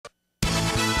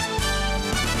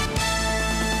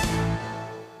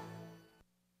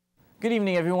Good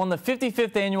evening, everyone. The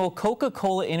 55th annual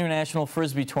Coca-Cola International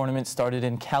Frisbee Tournament started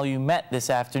in Calumet this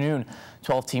afternoon.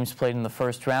 12 teams played in the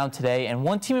first round today, and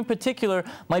one team in particular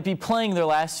might be playing their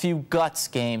last few guts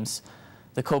games.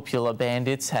 The Copula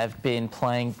Bandits have been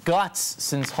playing guts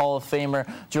since Hall of Famer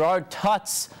Gerard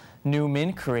Tuts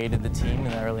Newman created the team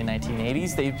in the early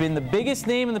 1980s. They've been the biggest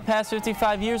name in the past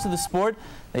 55 years of the sport.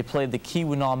 They played the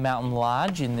Calumet Mountain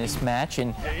Lodge in this match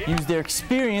and used their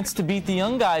experience to beat the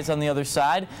young guys on the other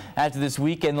side. After this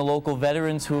weekend, the local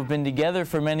veterans who have been together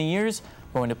for many years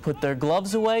are going to put their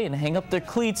gloves away and hang up their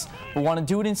cleats, but want to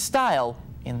do it in style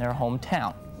in their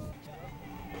hometown.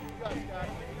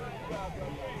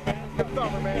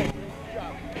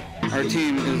 Our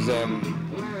team is, I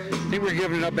think we're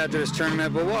giving it up after this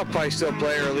tournament, but we'll probably still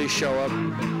play or at least show up.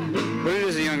 But it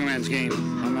is a young man's game.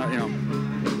 I'm not,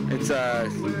 it's, I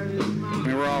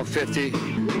mean, we're all 50.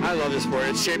 I love this sport.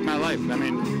 It's shaped my life. I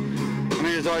mean,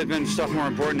 there's always been stuff more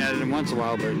important at it than once in a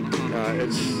while, but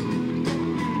it's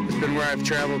been where I've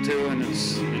traveled to, and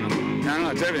it's, I don't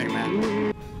know, it's everything,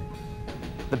 man.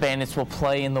 The Bandits will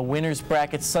play in the winner's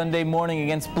bracket Sunday morning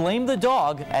against Blame the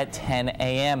Dog at 10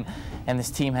 a.m. And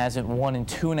this team hasn't won in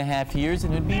 2.5 years,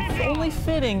 and it would be only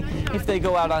fitting if they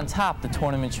go out on top. The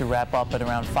tournament should wrap up at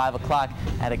around 5 o'clock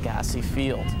at Agassi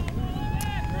Field.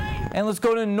 And let's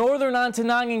go to northern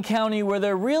Ontonagon County, where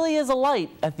there really is a light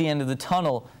at the end of the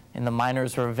tunnel in the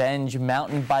Miners' Revenge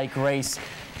mountain bike race.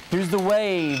 Here's the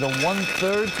way, the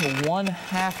 1/3 to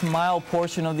 1/2 mile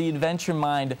portion of the Adventure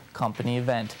Mind company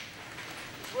event.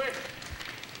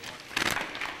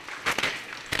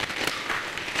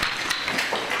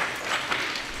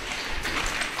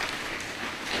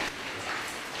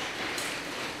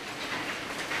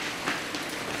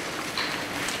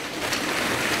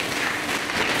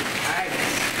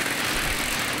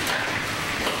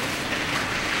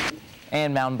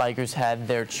 And mountain bikers had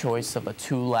their choice of a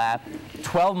 2-lap,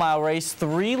 12-mile race,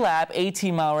 3-lap,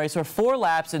 18-mile race, or 4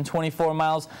 laps and 24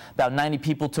 miles. About 90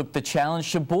 people took the challenge.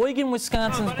 Sheboygan,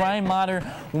 Wisconsin's Brian Motter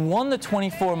won the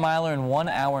 24-miler in 1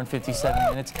 hour and 57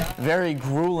 minutes. Very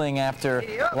grueling after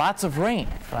lots of rain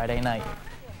Friday night.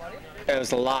 It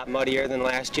was a lot muddier than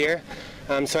last year,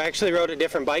 so I actually rode a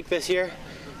different bike this year.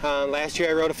 Last year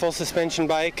I rode a full suspension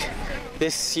bike.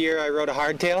 This year I rode a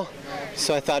hardtail,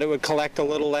 so I thought it would collect a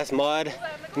little less mud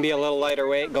and be a little lighter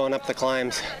weight going up the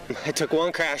climbs. I took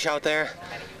one crash out there.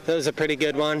 That was a pretty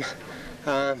good one,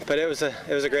 but it was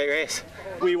a great race.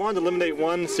 We wanted to eliminate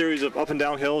one series of up and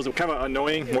down hills. It was kind of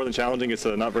annoying more than challenging. It's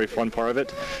a not very fun part of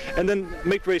it. And then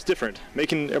make the race different,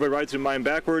 making everybody ride through mine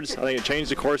backwards. I think it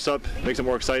changed the course up, makes it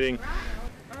more exciting.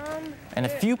 And a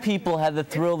few people had the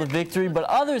thrill of the victory, but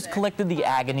others collected the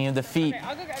agony of defeat.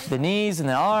 The knees and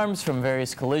the arms from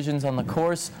various collisions on the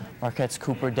course. Marquette's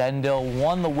Cooper Dendell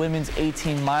won the women's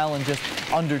 18-mile in just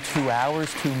under 2 hours,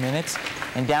 2 minutes.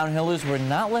 And downhillers were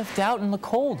not left out in the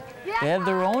cold. They had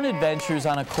their own adventures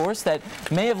on a course that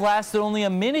may have lasted only a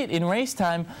minute in race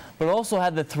time, but also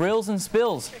had the thrills and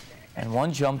spills. And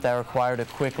one jump that required a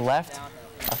quick left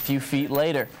a few feet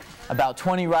later. About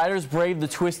 20 riders braved the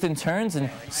twists and turns and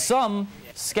some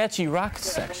sketchy rock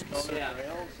sections.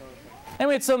 And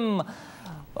we had some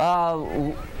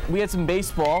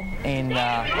baseball in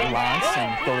Lance,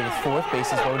 and go to the fourth.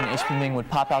 Bases loaded, and Ishpeming would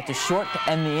pop out to short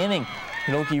to end the inning.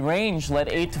 Pinoki Range led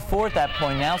 8-4 at that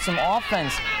point. Now some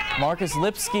offense. Marcus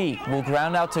Lipsky will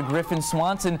ground out to Griffin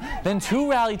Swanson. Then two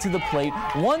rally to the plate.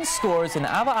 One scores, and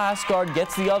Ava Asgard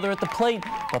gets the other at the plate,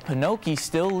 but Pinoki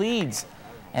still leads.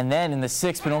 And then in the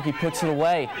sixth, Pinoki puts it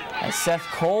away as Seth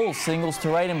Cole singles to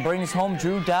right and brings home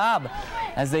Drew Dobb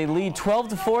as they lead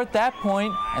 12-4 at that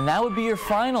point, and that would be your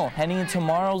final heading into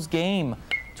tomorrow's game.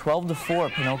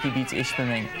 12-4, Pinoki beats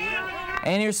Ishpeming.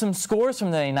 And here's some scores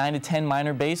from the 9-10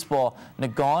 minor baseball.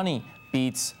 Negaunee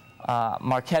beats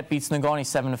Marquette beats Negaunee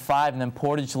 7-5, and then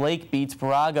Portage Lake beats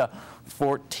Baraga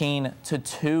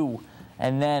 14-2,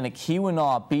 and then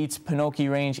Keweenaw beats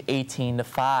Pinoki Range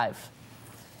 18-5.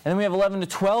 And then we have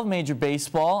 11-12 major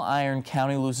baseball. Iron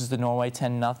County loses to Norway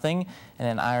 10-0, and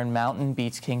then Iron Mountain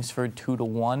beats Kingsford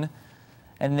 2-1.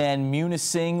 And then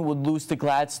Munising would lose to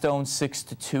Gladstone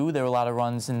 6-2. There were a lot of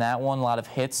runs in that one, a lot of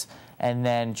hits. And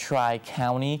then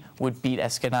Tri-County would beat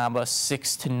Escanaba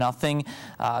 6-0.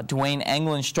 Dwayne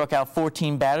Englund struck out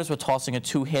 14 batters with tossing a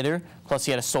 2-hitter. Plus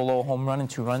he had a solo home run and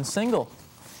 2-run single.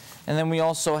 And then we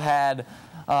also had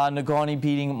Negaunee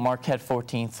beating Marquette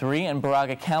 14-3, and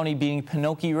Baraga County beating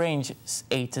Pinoki Range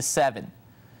 8-7.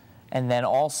 And then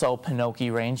also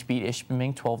Pinoki Range beat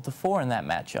Ishpeming 12-4 in that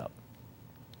matchup.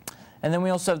 And then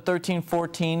we also have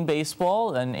 13-14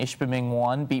 baseball, and Ishpeming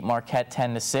won, beat Marquette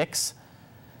 10-6.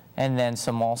 And then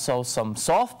also some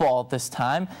softball this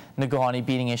time. Negaunee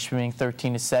beating Ishpeming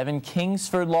 13-7.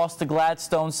 Kingsford lost to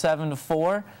Gladstone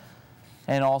 7-4.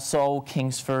 And also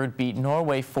Kingsford beat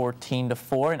Norway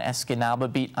 14-4. And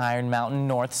Escanaba beat Iron Mountain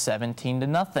North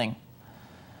 17-0.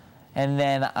 And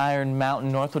then Iron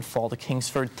Mountain North would fall to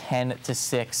Kingsford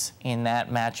 10-6 in that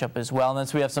matchup as well. And then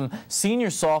so we have some senior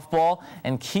softball,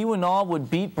 and Keweenaw would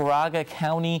beat Baraga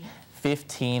County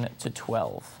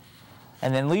 15-12.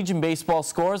 And then Legion baseball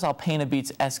scores, Alpena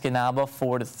beats Escanaba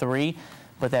 4-3,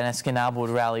 but then Escanaba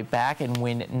would rally back and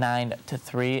win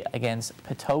 9-3 against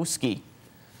Petoskey.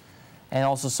 And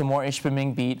also some more.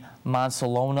 Ishpeming beat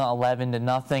Monsalona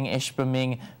 11-0.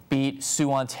 Ishpeming beat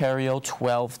Sioux Ontario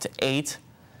 12-8.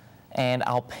 And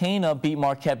Alpena beat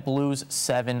Marquette Blues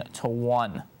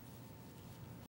 7-1.